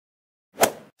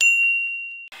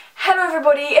Hello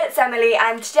everybody, it's Emily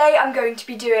and today I'm going to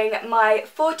be doing my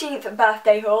 14th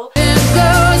birthday haul.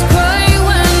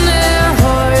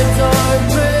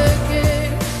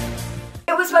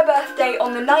 It was my birthday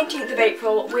on the 19th of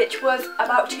April, which was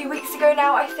about 2 weeks ago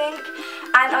now I think,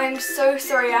 and I'm so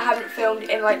sorry I haven't filmed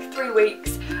in like 3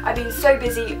 weeks. I've been so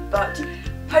busy, but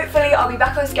hopefully I'll be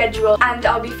back on schedule and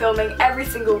I'll be filming every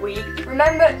single week.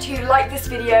 Remember to like this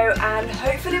video and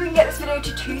hopefully we can get this video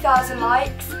to 2,000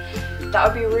 likes. That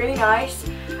would be really nice.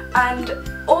 And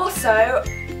also,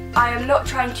 I am not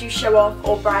trying to show off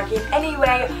or brag in any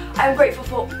way. I'm grateful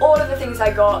for all of the things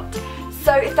I got.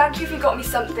 So thank you if you got me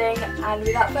something, and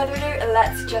without further ado,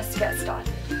 let's just get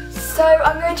started. So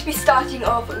I'm going to be starting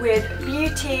off with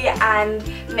beauty and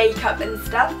makeup and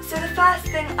stuff. So the first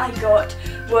thing I got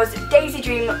was Daisy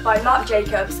Dream by Marc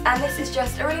Jacobs, and this is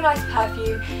just a really nice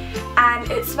perfume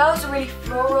and it smells really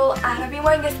floral, and I've been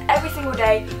wearing this every single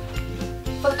day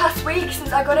for the past week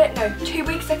since I got it. No, 2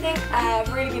 weeks I think.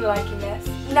 I've really been liking this.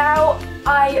 Now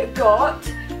I got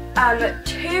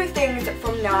 2 things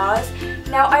from NARS.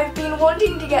 Now I've been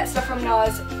wanting to get stuff from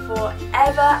NARS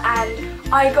forever, and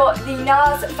I got the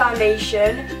NARS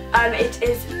foundation. It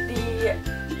is the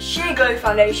Sheer Glow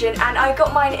foundation, and I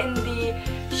got mine in the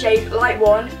shade Light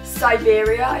 1,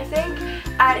 Siberia I think,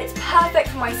 and it's perfect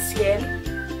for my skin.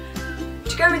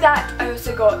 To go with that, I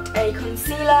also got a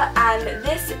concealer, and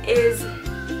this is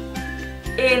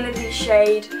in the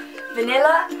shade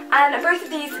Vanilla, and both of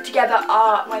these together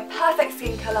are my perfect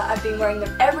skin colour. I've been wearing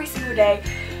them every single day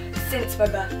since my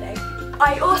birthday.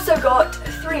 I also got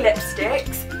 3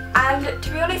 lipsticks, and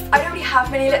to be honest I don't really have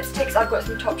many lipsticks. I've got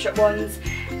some Topshop ones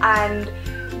and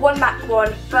 1 MAC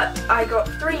one, but I got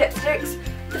 3 lipsticks.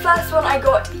 The first one I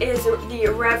got is the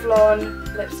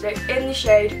Revlon lipstick in the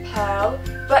shade Pearl,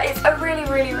 but it's a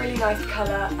really nice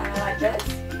colour and I like this.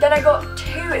 Then I got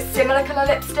 2 similar colour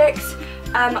lipsticks.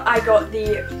 I got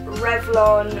the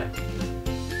Revlon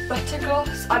Butter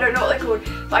Gloss, I don't know what they're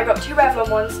called, but I got 2 Revlon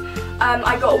ones.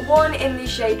 I got one in the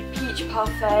shade Peach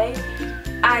Parfait,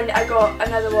 and I got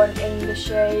another one in the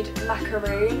shade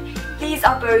Macaroon. These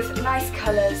are both nice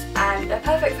colours and they're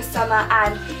perfect for summer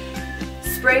and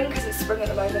spring, because it's spring at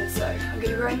the moment, so I'm going to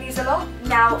be wearing these a lot.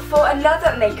 Now for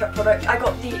another makeup product, I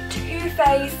got the Too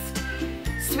Faced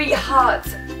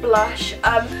Sweethearts blush.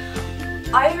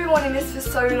 I've been wanting this for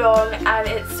so long and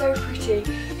it's so pretty.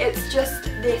 It's just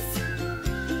this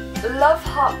love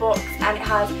heart box and it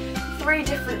has 3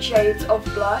 different shades of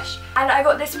blush, and I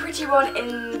got this pretty one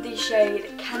in the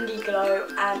shade Candy Glow,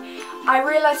 and I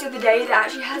realised the other day that it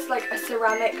actually has like a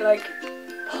ceramic like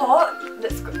pot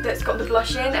that's got the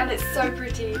blush in, and it's so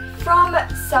pretty. From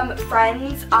some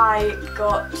friends I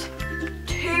got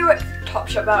 2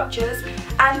 Topshop vouchers,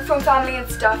 and from family and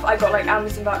stuff I got like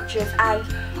Amazon vouchers, and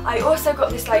I also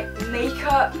got this like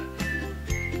makeup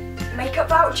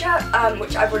voucher,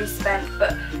 which I've already spent,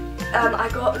 but I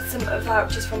got some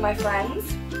vouchers from my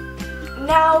friends.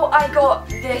 Now I got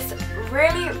this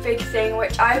really big thing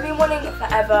which I've been wanting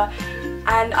forever,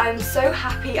 and I'm so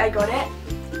happy I got it.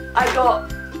 I got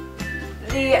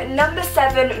the number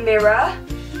 7 mirror,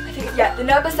 I think, yeah, the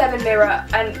number 7 mirror,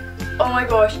 and oh my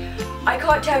gosh, I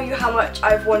can't tell you how much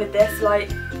I've wanted this.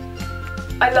 Like,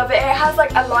 I love it. It has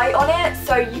like a light on it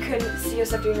so you can see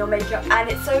yourself doing your makeup, and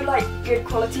it's so like good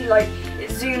quality, like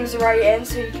it zooms right in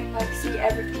so you can like see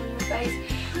everything on your face,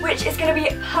 which is going to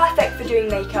be perfect for doing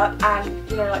makeup and,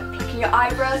 you know, like plucking your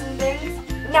eyebrows and things.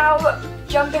 Now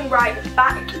jumping right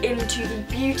back into the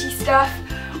beauty stuff,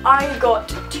 I got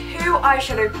 2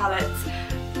 eyeshadow palettes.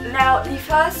 Now the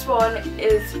first one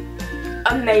is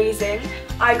amazing.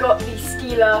 I got the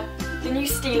new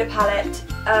Stila palette.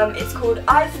 It's called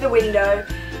Eyes of the Window,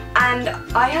 and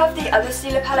I have the other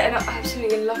Stila palette and I'm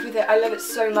absolutely in love with it. I love it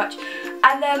so much.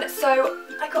 And then so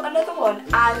I got another one,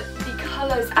 and the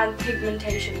colours and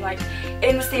pigmentation like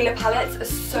in the Stila palettes are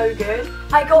so good.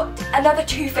 I got another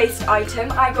Too Faced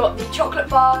item. I got the Chocolate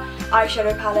Bar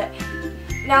eyeshadow palette.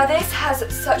 Now this has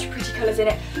such pretty colours in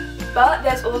it, but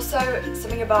there's also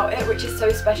something about it which is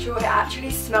so special. It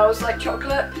actually smells like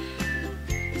chocolate,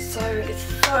 so it's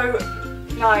so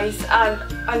nice and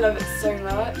I love it so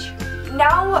much.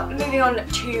 Now moving on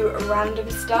to random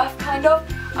stuff, kind of.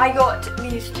 I got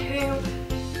these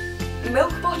 2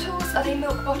 milk bottles. Are they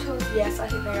milk bottles? Yes, I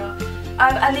think they are.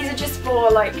 And these are just for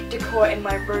like decor in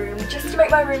my room, just to make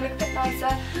my room look a bit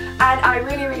nicer, and I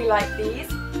really like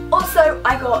these. Also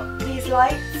I got these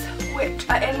lights which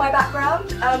are in my background.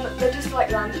 They're just like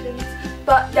lanterns,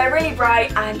 but they're really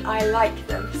bright and I like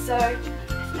them, so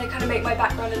they kind of make my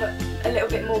background look a little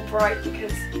bit more bright.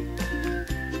 Because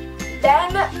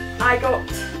then I got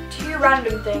 2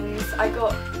 random things. I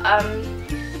got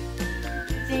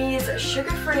these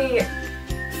sugar-free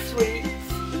sweets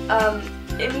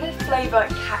in the flavour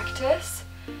Cactus.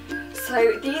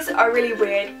 So these are really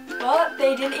weird, but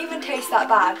they didn't even taste that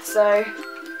bad, so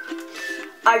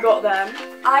I got them.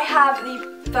 I have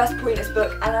the first Pointers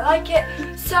book and I like it,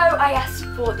 so I asked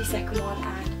for the second one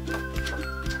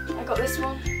and I got this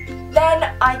one.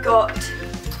 Then I got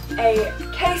a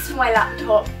case for my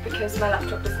laptop because my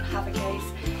laptop doesn't have a case,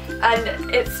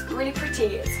 and it's really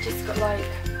pretty. It's just got like,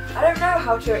 I don't know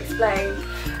how to explain,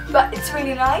 but it's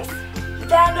really nice.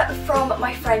 Then from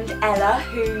my friend Ella,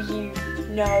 who you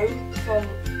know from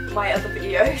my other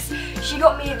videos, she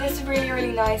got me this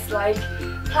really nice like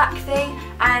plaque thing,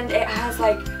 and it has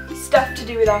like stuff to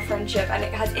do with our friendship and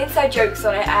it has inside jokes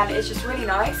on it and it's just really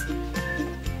nice.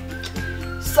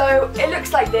 So it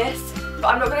looks like this, but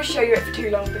I'm not going to show you it for too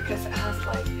long because it has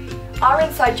like our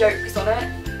inside jokes on it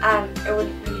and it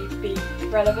wouldn't really be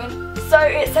relevant. So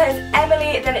it says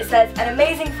Emily, then it says an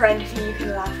amazing friend who you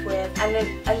can laugh with, and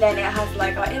then it has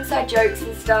like our inside jokes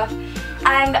and stuff,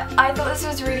 and I thought this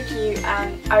was really cute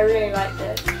and I really like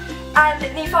this. And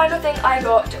the final thing I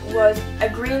got was a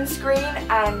green screen,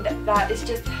 and that is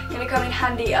just going to come in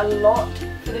handy a lot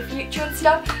for the future and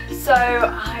stuff, so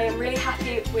I am really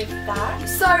happy with that.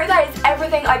 So that is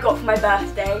everything I got for my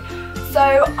birthday. So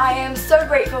I am so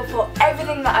grateful for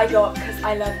everything that I got because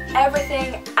I love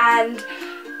everything, and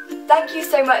thank you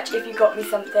so much if you got me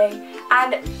something,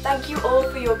 and thank you all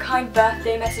for your kind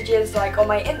birthday messages like on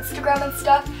my Instagram and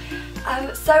stuff.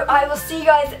 So I will see you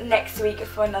guys next week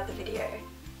for another video.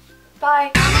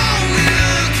 Bye!